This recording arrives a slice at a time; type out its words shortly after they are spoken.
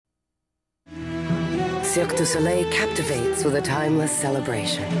Cirque du Soleil captivates with a timeless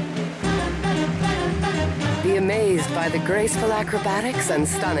celebration. Be amazed by the graceful acrobatics and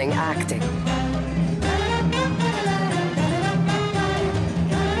stunning acting.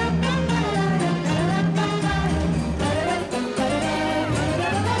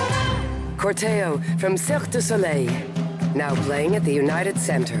 Corteo from Cirque du Soleil, now playing at the United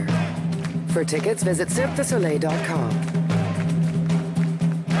Center. For tickets, visit cirquedusoleil.com.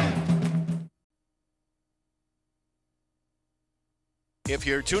 If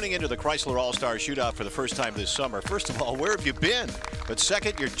you're tuning into the Chrysler All-Star Shootout for the first time this summer, first of all, where have you been? But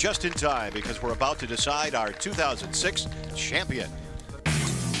second, you're just in time because we're about to decide our 2006 champion.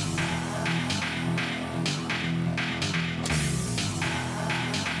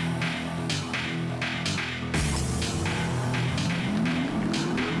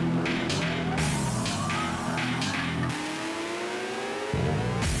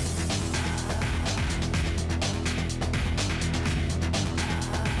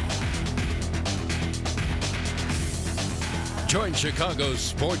 Join Chicago's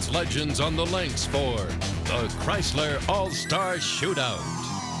sports legends on the links for the Chrysler All-Star Shootout.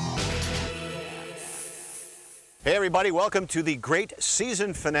 Hey everybody, welcome to the great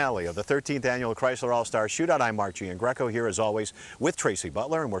season finale of the 13th annual Chrysler All-Star Shootout. I'm Mark Giangreco here as always with Tracy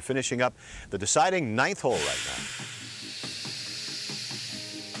Butler, and we're finishing up the deciding 9th hole right now.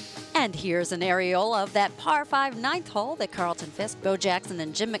 And here's an aerial of that par 5 9th hole that Carlton Fisk, Bo Jackson,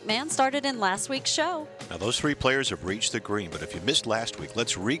 and Jim McMahon started in last week's show. Now those three players have reached the green, but if you missed last week,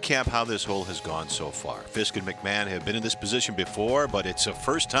 let's recap how this hole has gone so far. Fisk and McMahon have been in this position before, but it's a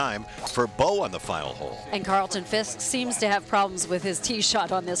first time for Bo on the final hole. And Carlton Fisk seems to have problems with his tee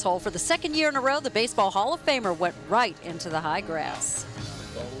shot on this hole. For the second year in a row, the Baseball Hall of Famer went right into the high grass.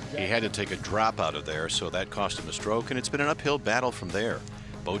 He had to take a drop out of there, so that cost him a stroke, and it's been an uphill battle from there.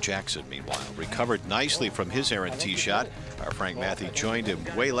 Bo Jackson, meanwhile, recovered nicely from his errant tee shot. Our Frank Matthew joined him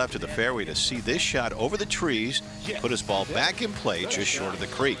way left of the fairway to see this shot over the trees, put his ball back in play just short of the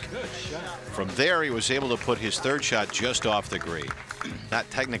creek. From there, he was able to put his third shot just off the green. Not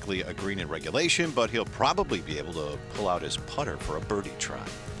technically a green in regulation, but he'll probably be able to pull out his putter for a birdie try.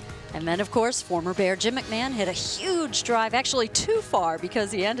 And then, of course, former Bear Jim McMahon hit a huge drive, actually too far,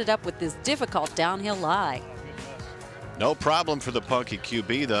 because he ended up with this difficult downhill lie. No problem for the punky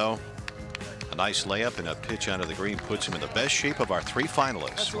QB, though. A nice layup and a pitch onto the green puts him in the best shape of our three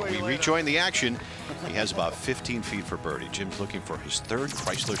finalists. When we rejoin the action, he has about 15 feet for birdie. Jim's looking for his third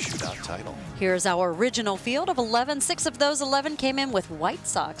Chrysler Shootout title. Here's our original field of 11. 6 of those 11 came in with White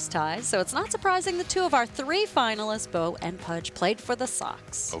Sox ties, so it's not surprising the two of our three finalists, Bo and Pudge, played for the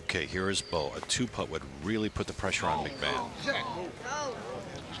Sox. Okay, here is Bo. A two-putt would really put the pressure on McMahon.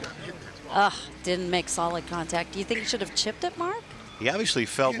 Didn't make solid contact. Do you think he should have chipped it, Mark? He obviously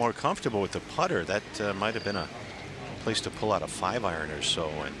felt more comfortable with the putter. That might have been a place to pull out a 5-iron or so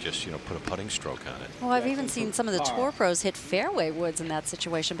and just, put a putting stroke on it. Well, I've even seen some of the tour pros hit fairway woods in that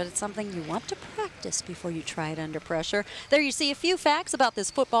situation, but it's something you want to practice before you try it under pressure. There you see a few facts about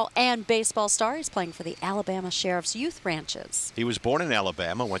this football and baseball star. He's playing for the Alabama Sheriff's Youth Ranches. He was born in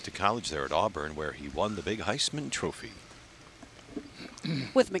Alabama, went to college there at Auburn, where he won the big Heisman Trophy.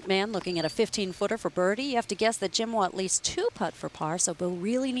 With McMahon looking at a 15-footer for birdie, you have to guess that Jim will at least 2-putt for par, so Bo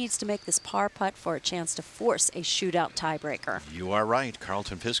really needs to make this par putt for a chance to force a shootout tiebreaker. You are right.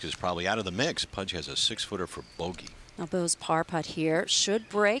 Carlton Fisk is probably out of the mix. Pudge has a 6-footer for bogey. Now Bo's par putt here should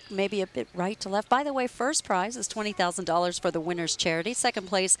break, maybe a bit right to left. By the way, first prize is $20,000 for the winner's charity. Second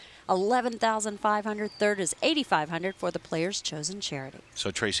place, $11,500. Third is $8,500 for the player's chosen charity.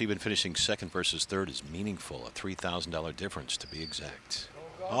 So, Tracy, even finishing second versus third is meaningful, a $3,000 difference to be exact.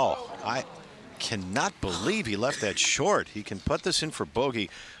 Oh, I cannot believe he left that short. He can put this in for bogey.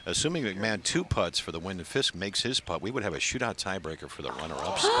 Assuming McMahon 2 putts for the win and Fisk makes his putt, we would have a shootout tiebreaker for the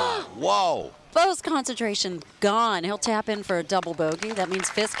runner-up spot. Whoa! Bo's concentration gone. He'll tap in for a double bogey. That means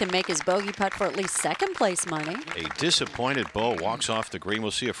Fisk can make his bogey putt for at least second place money. A disappointed Bo walks off the green.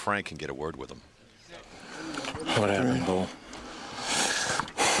 We'll see if Frank can get a word with him. What happened, Bo?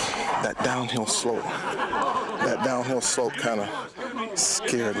 That downhill slope kind of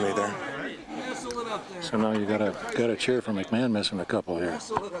scared me there. So now you gotta cheer for McMahon missing a couple here.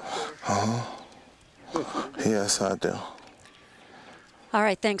 Yes, I do. All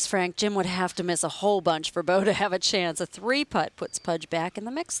right, thanks, Frank. Jim would have to miss a whole bunch for Bo to have a chance. A 3-putt puts Pudge back in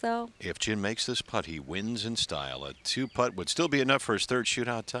the mix, though. If Jim makes this putt, he wins in style. A 2-putt would still be enough for his third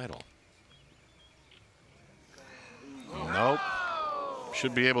shootout title. Nope.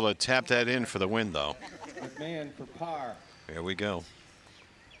 Should be able to tap that in for the win, though. McMahon for par. There we go.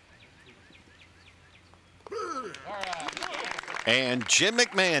 And Jim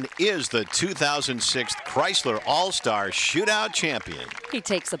McMahon is the 2006 Chrysler All-Star Shootout champion. He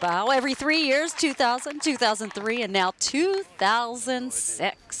takes a bow every 3 years, 2000, 2003, and now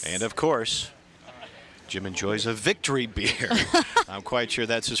 2006. And of course, Jim enjoys a victory beer. I'm quite sure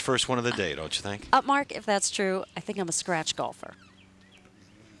that's his first one of the day, don't you think? Mark, if that's true, I think I'm a scratch golfer.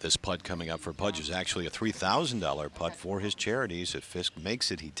 This putt coming up for Pudge is actually a $3,000 putt for his charities. If Fisk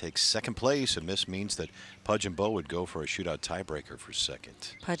makes it, he takes second place, and this means that Pudge and Bo would go for a shootout tiebreaker for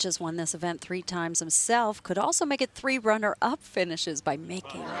second. Pudge has won this event 3 times himself. Could also make it 3 runner-up finishes by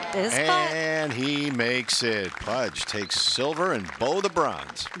making this putt. And he makes it. Pudge takes silver and Bo the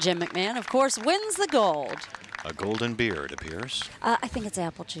bronze. Jim McMahon, of course, wins the gold. A golden beer, it appears. I think it's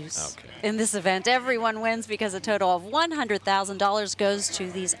apple juice. Okay. In this event, everyone wins because a total of $100,000 goes to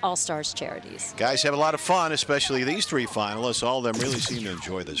these All-Stars charities. Guys have a lot of fun, especially these 3 finalists. All of them really seem to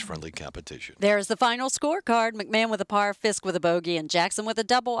enjoy this friendly competition. There's the final scorecard. McMahon with a par, Fisk with a bogey, and Jackson with a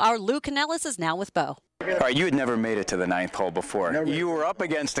double. Our Lou Canellis is now with Bo. All right, you had never made it to the 9th hole before. Never. You were up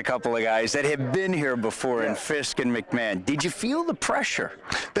against a couple of guys that had been here before in Fisk and McMahon. Did you feel the pressure?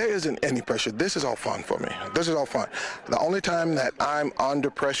 There isn't any pressure. This is all fun for me. This is all fun. The only time that I'm under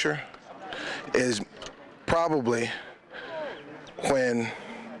pressure is probably when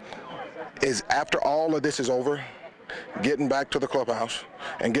is after all of this is over, getting back to the clubhouse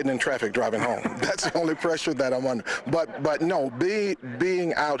and getting in traffic driving home. That's the only pressure that I'm under. But no,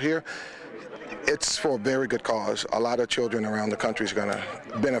 being out here, it's for a very good cause. A lot of children around the country is going to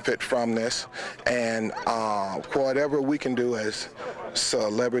benefit from this, and whatever we can do as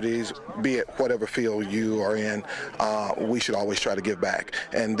celebrities, be it whatever field you are in, we should always try to give back.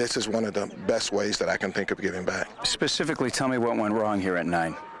 And this is one of the best ways that I can think of giving back. Specifically, tell me what went wrong here at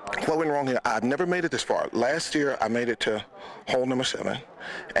 9. What went wrong here? I've never made it this far. Last year, I made it to hole number 7,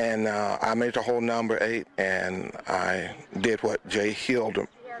 and I made it to hole number 8, and I did what Jay Hildenberg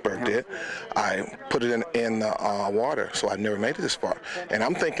did. I put it in the water, so I've never made it this far. And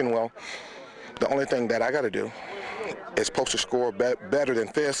I'm thinking, well, the only thing that I got to do is post a score better than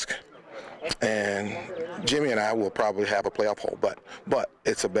Fisk, and Jimmy and I will probably have a playoff hole. But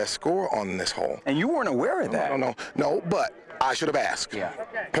it's the best score on this hole. And you weren't aware of that? No, but I should have asked. Yeah.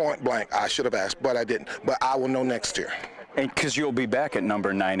 Point blank, I should have asked, but I didn't. But I will know next year. And because you'll be back at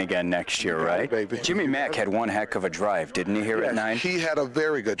number 9 again next year, right? Baby. Jimmy Mack had one heck of a drive, didn't he, here at 9? He had a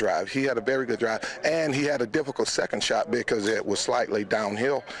very good drive. And he had a difficult second shot because it was slightly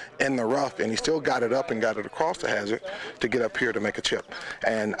downhill in the rough, and he still got it up and got it across the hazard to get up here to make a chip.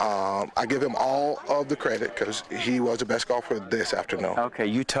 And I give him all of the credit because he was the best golfer this afternoon. Okay,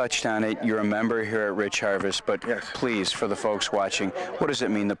 you touched on it. You're a member here at Rich Harvest, but yes. Please, for the folks watching, what does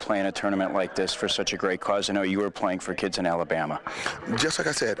it mean to play in a tournament like this for such a great cause? I know you were playing for kids in Alabama. Just like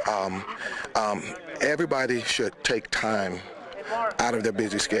I said, everybody should take time out of their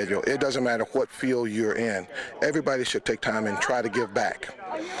busy schedule. It doesn't matter what field you're in. Everybody should take time and try to give back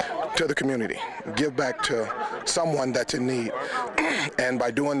to the community, give back to someone that's in need. And by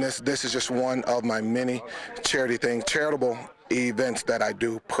doing this is just one of my many charitable events that I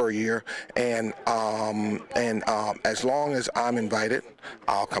do per year, and as long as I'm invited,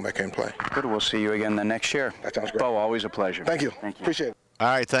 I'll come back and play. Good. We'll see you again the next year. That sounds great. Bo, always a pleasure. Thank you. Thank you. Appreciate it. All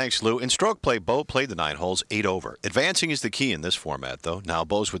right, thanks, Lou. In stroke play, Bo played the 9 holes, 8 over. Advancing is the key in this format, though. Now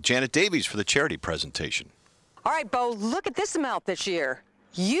Bo's with Janet Davies for the charity presentation. All right, Bo, look at this amount this year.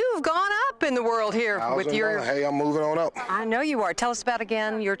 You've gone up in the world here with your... Hey, I'm moving on up. I know you are. Tell us about,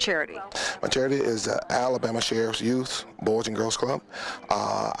 again, your charity. My charity is the Alabama Sheriff's Youth Boys and Girls Club.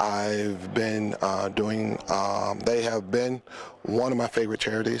 I've been they have been one of my favorite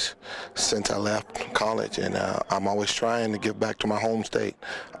charities since I left college, and I'm always trying to give back to my home state.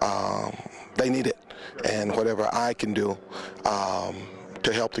 They need it, and whatever I can do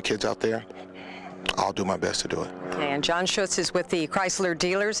to help the kids out there, I'll do my best to do it. Okay, and John Schutz is with the Chrysler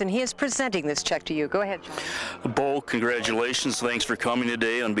dealers, and he is presenting this check to you. Go ahead, John. Bo, congratulations. Thanks for coming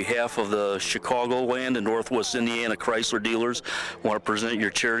today. On behalf of the Chicagoland and Northwest Indiana Chrysler dealers, I want to present your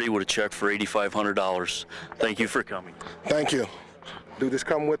charity with a check for $8,500. Thank you for coming. Thank you. Do this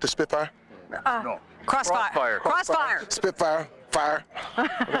come with the Spitfire? No. Crossfire. Crossfire. Spitfire. Fire.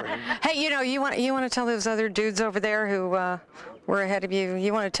 Hey, you want to tell those other dudes over there who were ahead of you,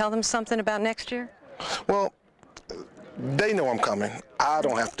 you want to tell them something about next year? Well, they know I'm coming. I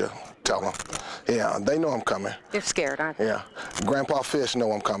don't have to tell them. Yeah, they know I'm coming. They're scared, aren't they? Yeah. Grandpa Fish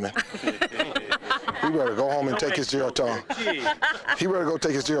know I'm coming. He better go home and take his Geritol. He better go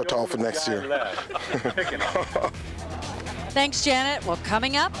take his Geritol for next year. Thanks, Janet. Well,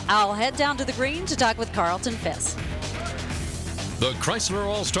 coming up, I'll head down to the green to talk with Carlton Fisk. The Chrysler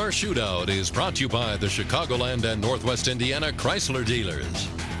All-Star Shootout is brought to you by the Chicagoland and Northwest Indiana Chrysler dealers.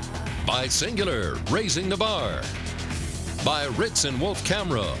 By Singular, raising the bar. By Ritz and Wolf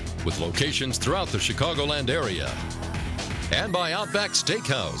Camera, with locations throughout the Chicagoland area. And by Outback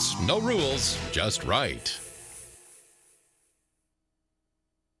Steakhouse. No rules, just right.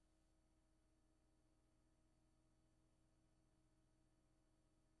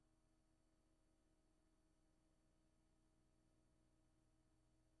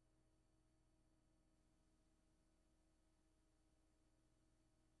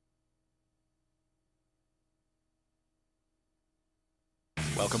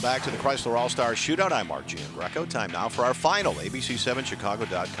 Welcome back to the Chrysler All-Star Shootout. I'm Mark Giangreco. Time now for our final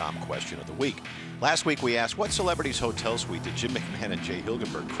ABC7Chicago.com question of the week. Last week we asked, what celebrity's hotel suite did Jim McMahon and Jay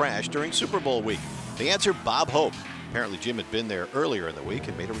Hilgenberg crash during Super Bowl week? The answer, Bob Hope. Apparently Jim had been there earlier in the week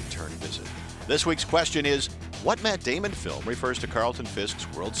and made a return visit. This week's question is, what Matt Damon film refers to Carlton Fisk's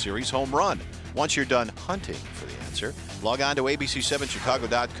World Series home run? Once you're done hunting for the answer, log on to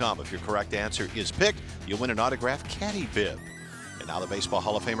ABC7Chicago.com. If your correct answer is picked, you'll win an autographed caddy bib. And now the Baseball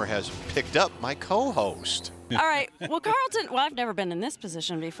Hall of Famer has picked up my co-host. All right. Well, Carlton, I've never been in this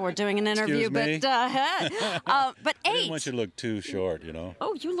position before doing an interview, but 8. I didn't want you to look too short, you know.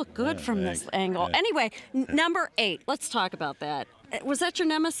 Oh, you look good from thanks. this angle. Yeah. Anyway, number 8. Let's talk about that. Was that your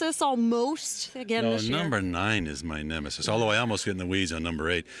nemesis almost again this year? No, number 9 is my nemesis, although I almost get in the weeds on number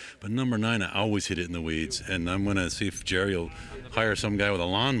 8. But number 9, I always hit it in the weeds, and I'm going to see if Jerry will hire some guy with a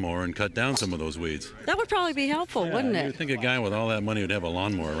lawnmower and cut down some of those weeds. That would probably be helpful, wouldn't it? You'd think a guy with all that money would have a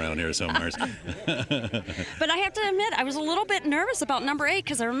lawnmower around here somewhere. But I have to admit, I was a little bit nervous about number 8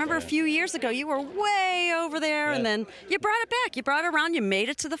 because I remember a few years ago you were way over there, and then you brought it back. You brought it around. You made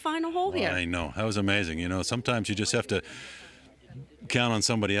it to the final hole here. I know. That was amazing. You know, sometimes you just have to count on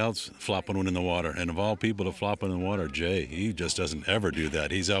somebody else flopping one in the water. And of all people to flop one in the water, Jay, he just doesn't ever do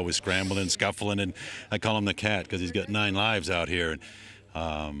that. He's always scrambling, scuffling, and I call him the cat because he's got 9 lives out here.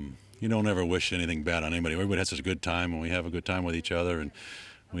 And you don't ever wish anything bad on anybody. Everybody has such a good time, and we have a good time with each other, and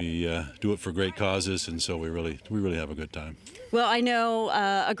we do it for great causes, and so we really have a good time. Well, I know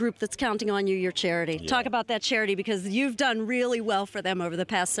a group that's counting on you, your charity. Yeah. Talk about that charity because you've done really well for them over the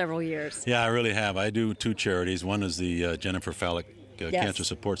past several years. Yeah, I really have. I do 2 charities. One is the Jennifer Fallick Cancer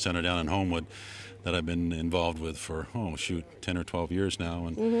Support Center down in Homewood that I've been involved with for, 10 or 12 years now.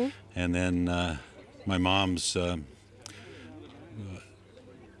 And then my mom's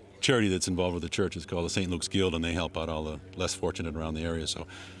charity that's involved with the church is called the St. Luke's Guild, and they help out all the less fortunate around the area.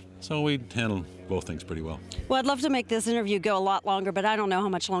 So we handle both things pretty well. Well, I'd love to make this interview go a lot longer, but I don't know how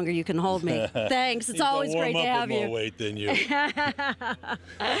much longer you can hold me. Thanks. It's always great to have you. More weight than you.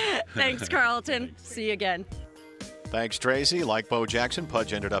 Thanks, Carlton. See you again. Thanks, Tracy. Like Bo Jackson,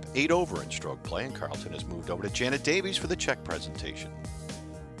 Pudge ended up 8 over in stroke play, and Carlton has moved over to Janet Davies for the check presentation.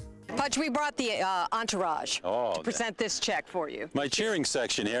 Pudge, we brought the entourage to present this check for you. My cheering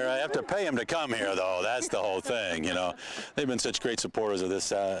section here, I have to pay them to come here, though. That's the whole thing, you know. They've been such great supporters of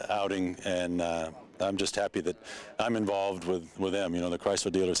this outing, and I'm just happy that I'm involved with them. You know, the Chrysler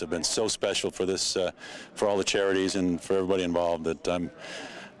dealers have been so special for this, for all the charities and for everybody involved that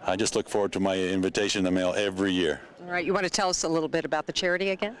I just look forward to my invitation in the mail every year. All right, you want to tell us a little bit about the charity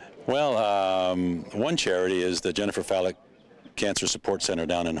again? Well, one charity is the Jennifer Fallick Cancer Support Center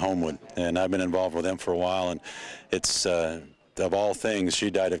down in Homewood, and I've been involved with them for a while, and it's, of all things,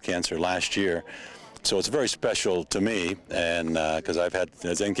 she died of cancer last year. So it's very special to me, and because I've had,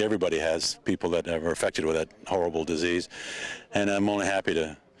 I think everybody has, people that are affected with that horrible disease, and I'm only happy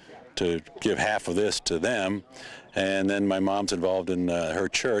to give half of this to them. And then my mom's involved in her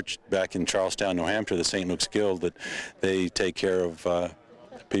church back in Charlestown, New Hampshire, the St. Luke's Guild, that they take care of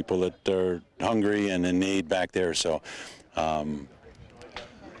people that are hungry and in need back there. So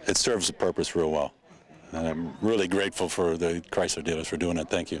it serves the purpose real well. And I'm really grateful for the Chrysler dealers for doing it.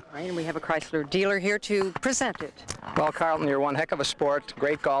 Thank you. All right, and we have a Chrysler dealer here to present it. Well, Carlton, you're one heck of a sport,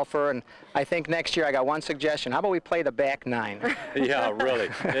 great golfer, and I think next year I got one suggestion. How about we play the back 9? Yeah, really.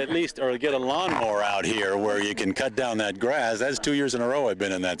 At least, or get a lawnmower out here where you can cut down that grass. That's 2 years in a row I've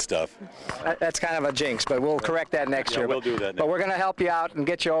been in that stuff. That's kind of a jinx, but we'll correct that next year. We'll do that next. But we're going to help you out and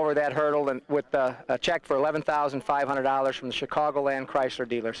get you over that hurdle and with a check for $11,500 from the Chicagoland Chrysler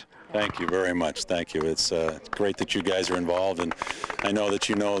dealers. Thank you very much. Thank you. It's great that you guys are involved, and I know that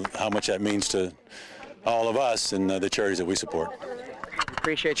you know how much that means to all of us and the charities that we support.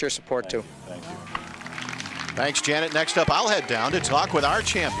 Appreciate your support, too. Thank you. Thanks, Janet. Next up, I'll head down to talk with our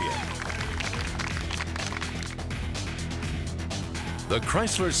champion. The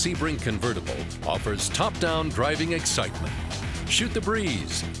Chrysler Sebring convertible offers top-down driving excitement. shoot the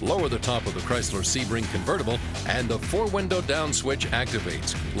breeze, lower the top of the Chrysler Sebring convertible, and the 4-window down switch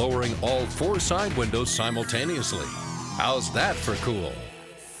activates, lowering all 4 side windows simultaneously. How's that for cool?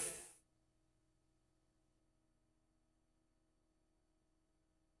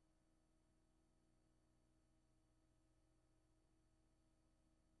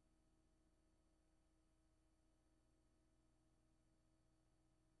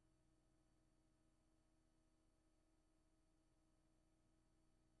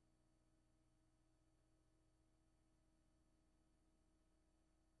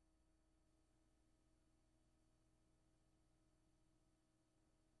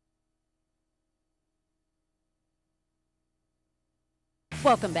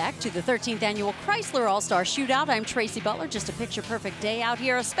 Welcome back to the 13th Annual Chrysler All-Star Shootout. I'm Tracy Butler. Just a picture-perfect day out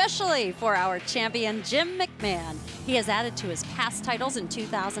here, especially for our champion, Jim McMahon. He has added to his past titles in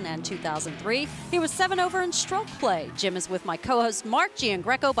 2000 and 2003. He was 7 over in stroke play. Jim is with my co-host, Mark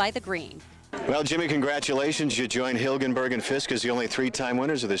Giangreco, by the green. Well, Jimmy, congratulations. You joined Hilgenberg and Fisk as the only 3-time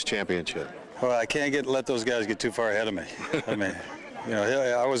winners of this championship. Well, I can't let those guys get too far ahead of me. I mean, you know,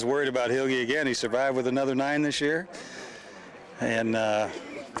 I was worried about Hilge again. He survived with another 9 this year. And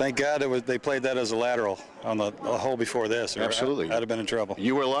thank God they played that as a lateral on the hole before this. Absolutely. I'd have been in trouble.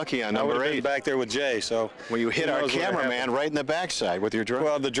 You were lucky on number 8. I would have been back there with Jay. So well, you hit our cameraman right in the backside with your drive.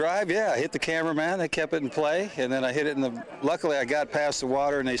 Well, the drive, yeah, I hit the cameraman. They kept it in play, and then I hit it in the. Luckily, I got past the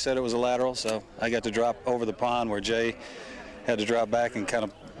water, and they said it was a lateral, so I got to drop over the pond where Jay had to drop back and kind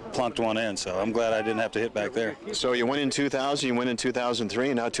of plunked one in. So I'm glad I didn't have to hit back there. So you win in 2000, you win in 2003,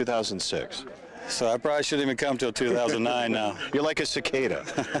 and now 2006. So I probably shouldn't even come till 2009 now. You're like a cicada,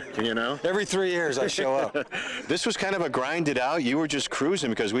 you know? Every 3 years I show up. This was kind of a grinded out. You were just cruising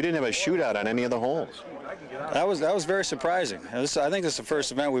because we didn't have a shootout on any of the holes. That was very surprising. I think this is the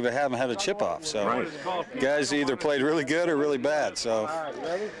first event we haven't had a chip off. So right. Guys either played really good or really bad. So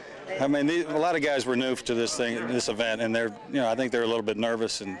I mean, a lot of guys were new to this event, and I think they're a little bit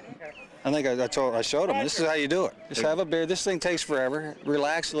nervous. And I think I showed them, this is how you do it. Just have a beer. This thing takes forever.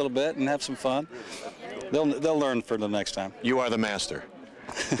 Relax a little bit and have some fun. They'll learn for the next time. You are the master.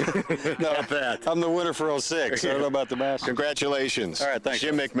 Not bad. I'm the winner for 06. I don't know about the master. Congratulations. All right, thanks.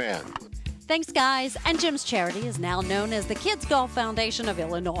 Jim McMahon. Thanks, guys. And Jim's charity is now known as the Kids Golf Foundation of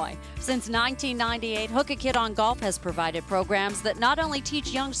Illinois. Since 1998, Hook a Kid on Golf has provided programs that not only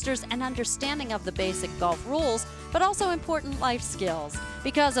teach youngsters an understanding of the basic golf rules, but also important life skills.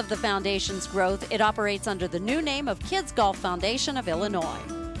 Because of the foundation's growth, it operates under the new name of Kids Golf Foundation of Illinois.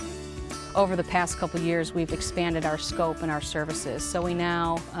 Over the past couple of years, we've expanded our scope and our services. So we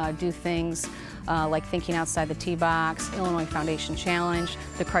now do things like Thinking Outside the Tee Box, Illinois Foundation Challenge,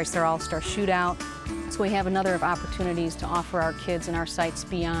 the Chrysler All-Star Shootout. So we have another of opportunities to offer our kids and our sites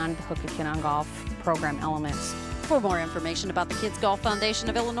beyond the Hook a Kid on Golf program elements. For more information about the Kids Golf Foundation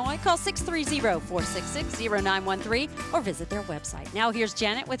of Illinois, call 630-466-0913 or visit their website. Now here's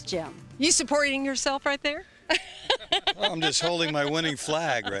Janet with Jim. You supporting yourself right there? Well, I'm just holding my winning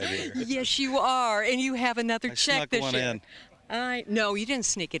flag right here. Yes, you are, and you have another check this year. I snuck one in. No, you didn't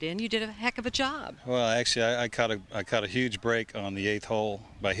sneak it in. You did a heck of a job. Well, actually, I caught a huge break on the 8th hole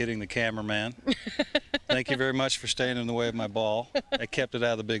by hitting the cameraman. Thank you very much for staying in the way of my ball. I kept it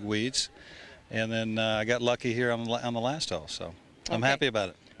out of the big weeds, and then I got lucky here on the last hole. So I'm happy about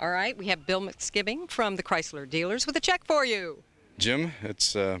it. All right, we have Bill McSkibbing from the Chrysler Dealers with a check for you. Jim,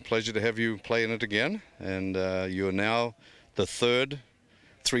 it's a pleasure to have you play in it again, and you are now the 3rd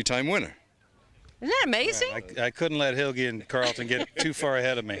 3-time winner. Isn't that amazing? I couldn't let Hilge and Carlton get too far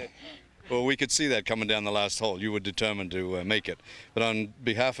ahead of me. Well, we could see that coming down the last hole. You were determined to make it. But on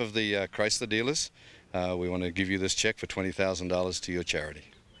behalf of the Chrysler Dealers, we want to give you this check for $20,000 to your charity.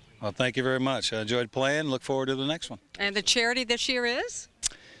 Well, thank you very much. I enjoyed playing. Look forward to the next one. And the charity this year is?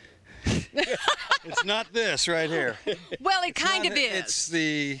 It's not this right here. Well, it kind of is. It's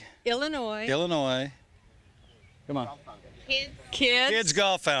the Illinois. Come on. Kids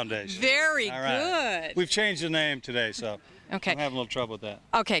Golf Foundation. Very All right. good. We've changed the name today, so okay. I'm having a little trouble with that.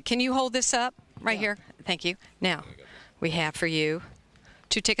 Okay, can you hold this up right here? Thank you. Now, we have for you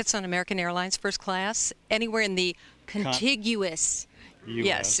 2 tickets on American Airlines first class anywhere in the contiguous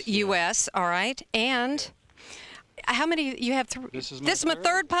U.S. All right, and how many you have? This is my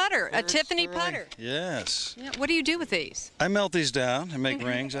third putter, a Tiffany putter. Yes. Yeah, what do you do with these? I melt these down and make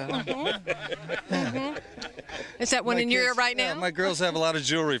rings out of them. Is that one in your ear right now? Yeah, my girls have a lot of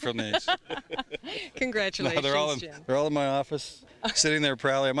jewelry from these. Congratulations, no, Jim. They're all in my office, sitting there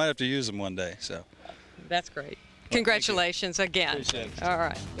proudly. I might have to use them one day. So. That's great. Congratulations again. Appreciate it. All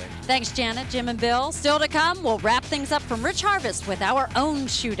right. Thanks, Janet, Jim, and Bill. Still to come, we'll wrap things up from Rich Harvest with our own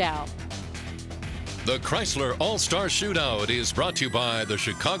shootout. The Chrysler All-Star Shootout is brought to you by the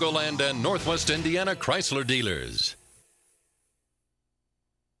Chicagoland and Northwest Indiana Chrysler dealers.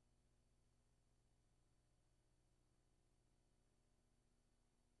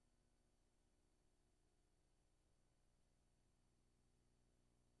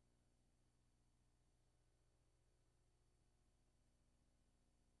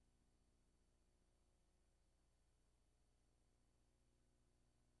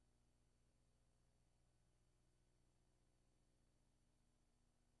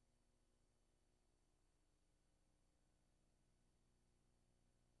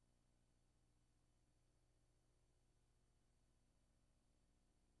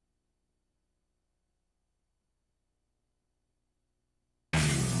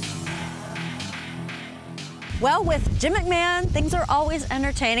 Well, with Jim McMahon, things are always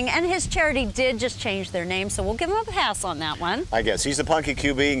entertaining, and his charity did just change their name, so we'll give him a pass on that one. I guess. He's the punky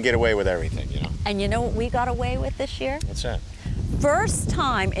QB and get away with everything, you know. And you know what we got away with this year? What's that? First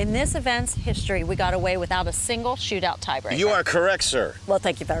time in this event's history we got away without a single shootout tiebreaker. You are correct, sir. Well,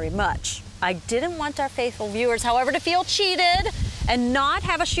 thank you very much. I didn't want our faithful viewers, however, to feel cheated and not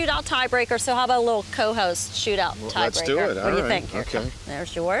have a shootout tiebreaker, so how about a little co-host shootout tiebreaker? Let's do it. What do you think? Here, Okay.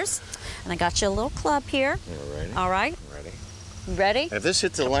 there's yours. And I got you a little club here. All right. All right. Ready. You ready? If this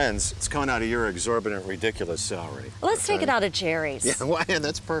hits the lens, it's coming out of your exorbitant, ridiculous salary. Let's take it out of Jerry's. Yeah, well, yeah,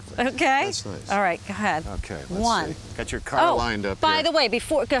 that's perfect. Okay. That's nice. All right, go ahead. Okay, let's One. see. Got your car lined up by here. the way,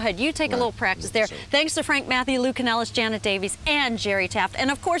 go ahead, you take a little practice there. Thanks to Frank Matthew, Lou Canellis, Janet Davies, and Jerry Taft.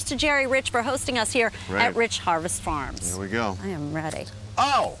 And of course to Jerry Rich for hosting us here at Rich Harvest Farms. Here we go. I am ready.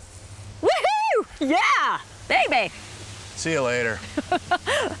 Oh! Woohoo! Yeah! Baby! See you later.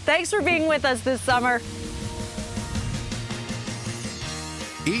 Thanks for being with us this summer.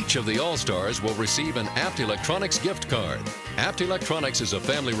 Each of the All-Stars will receive an Apt Electronics gift card. Apt Electronics is a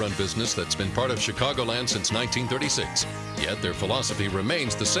family-run business that's been part of Chicagoland since 1936. Yet their philosophy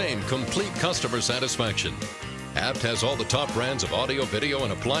remains the same: complete customer satisfaction. Apt has all the top brands of audio, video,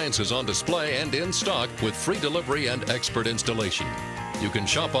 and appliances on display and in stock with free delivery and expert installation. You can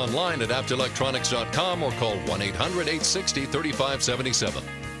shop online at aptelectronics.com or call 1-800-860-3577.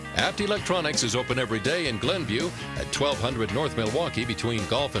 Apt Electronics is open every day in Glenview at 1200 North Milwaukee between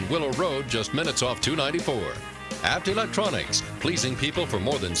Golf and Willow Road, just minutes off 294. Apt Electronics, pleasing people for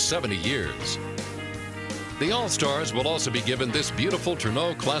more than 70 years. The All-Stars will also be given this beautiful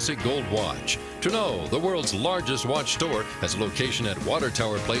Tourneau Classic Gold watch. Tourneau, the world's largest watch store, has a location at Water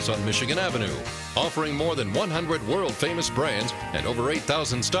Tower Place on Michigan Avenue, offering more than 100 world-famous brands and over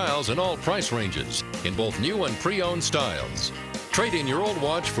 8,000 styles in all price ranges, in both new and pre-owned styles. Trade in your old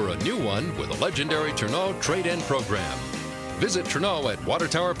watch for a new one with a legendary Tourneau trade-in program. Visit Tourneau at Water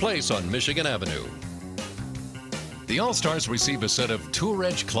Tower Place on Michigan Avenue. The All-Stars receive a set of Tour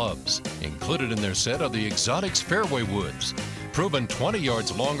Edge clubs. Included in their set are the Exotics fairway woods. Proven 20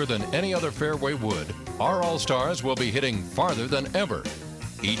 yards longer than any other fairway wood, our All-Stars will be hitting farther than ever.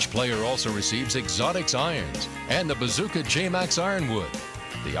 Each player also receives Exotics irons and the Bazooka J-Max ironwood.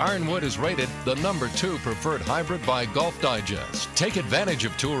 The ironwood is rated the #2 preferred hybrid by Golf Digest. Take advantage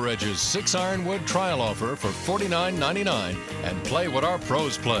of Tour Edge's 6 ironwood trial offer for $49.99 and play what our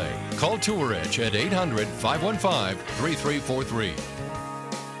pros play. Call Tour Edge at 800-515-3343.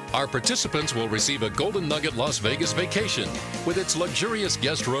 Our participants will receive a Golden Nugget Las Vegas vacation with its luxurious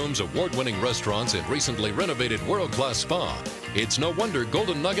guest rooms, award-winning restaurants, and recently renovated world-class spa. It's no wonder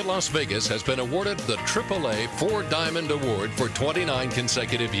Golden Nugget Las Vegas has been awarded the AAA 4-Diamond Award for 29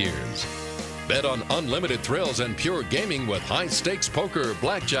 consecutive years. Bet on unlimited thrills and pure gaming with high-stakes poker,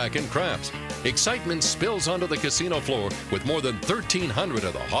 blackjack, and craps. Excitement spills onto the casino floor with more than 1,300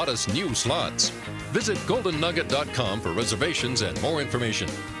 of the hottest new slots. Visit GoldenNugget.com for reservations and more information.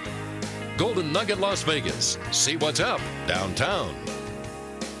 Golden Nugget Las Vegas. See what's up downtown.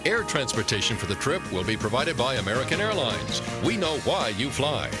 Air transportation for the trip will be provided by American Airlines. We know why you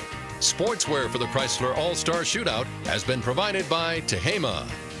fly. Sportswear for the Chrysler All-Star Shootout has been provided by Tehama.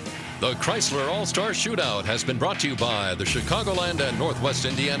 The Chrysler All-Star Shootout has been brought to you by the Chicagoland and Northwest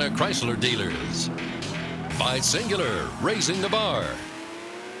Indiana Chrysler dealers. By Singular, raising the bar.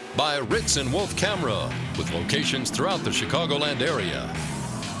 By Ritz and Wolf Camera, with locations throughout the Chicagoland area.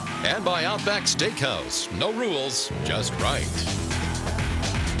 And by Outback Steakhouse. No rules, just right.